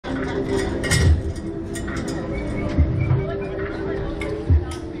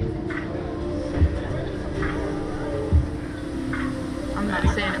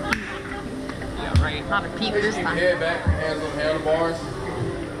repeat this time. Head back, hands on handlebars.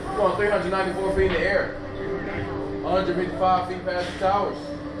 Going 394 feet in the air. 155 feet past the towers.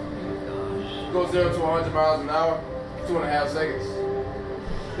 Go 0 to 100 miles an hour, 2.5 seconds.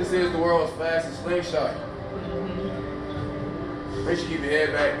 This is the world's fastest SlingShot. Make sure you keep your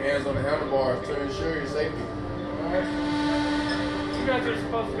head back, hands on the handlebars to ensure your safety. Alright? You guys are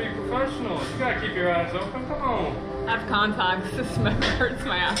supposed to be professionals. You gotta keep your eyes open. Come on. I have contacts. This smoke hurts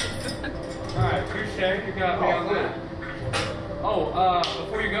my eyes. Alright, touche. You got me on that. Oh,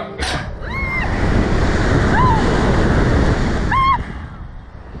 before you go.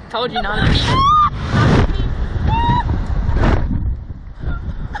 Told you not to.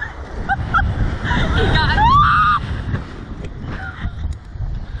 He got it.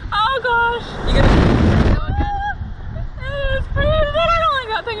 Oh gosh. You gonna go again? It's pretty literally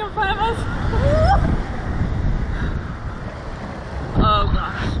that thing in front of us. Oh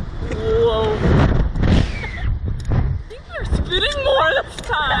gosh. Whoa. I think we're spinning more this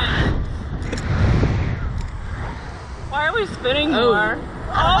time. Why are we spinning more?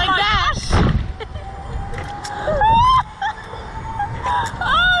 Oh like my gosh!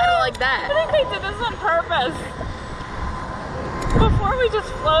 I don't like that. I think they did this on purpose. Before we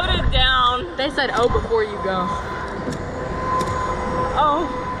just floated down. They said, oh, before you go. Oh.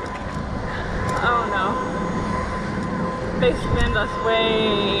 Oh no. They spinned us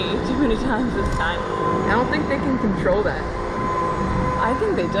way too many times this time. I don't think they can control that. I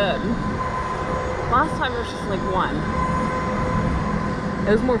think they did. Last time it was just like one. It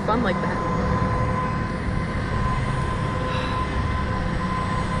was more fun like that.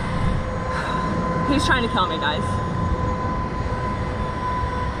 He's trying to kill me, guys.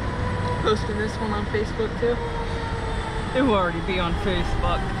 Posting this one on Facebook too. It will already be on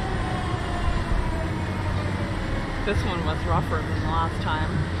Facebook. This one was rougher than the last time.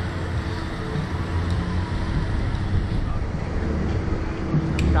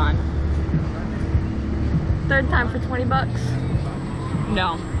 I'm done. Third time for 20 bucks.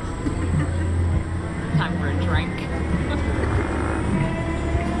 No. Time for a drink.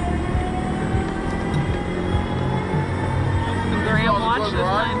 Graham watched this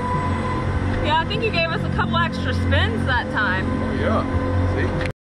time. Yeah, I think you gave us a couple extra spins that time. Oh yeah. See?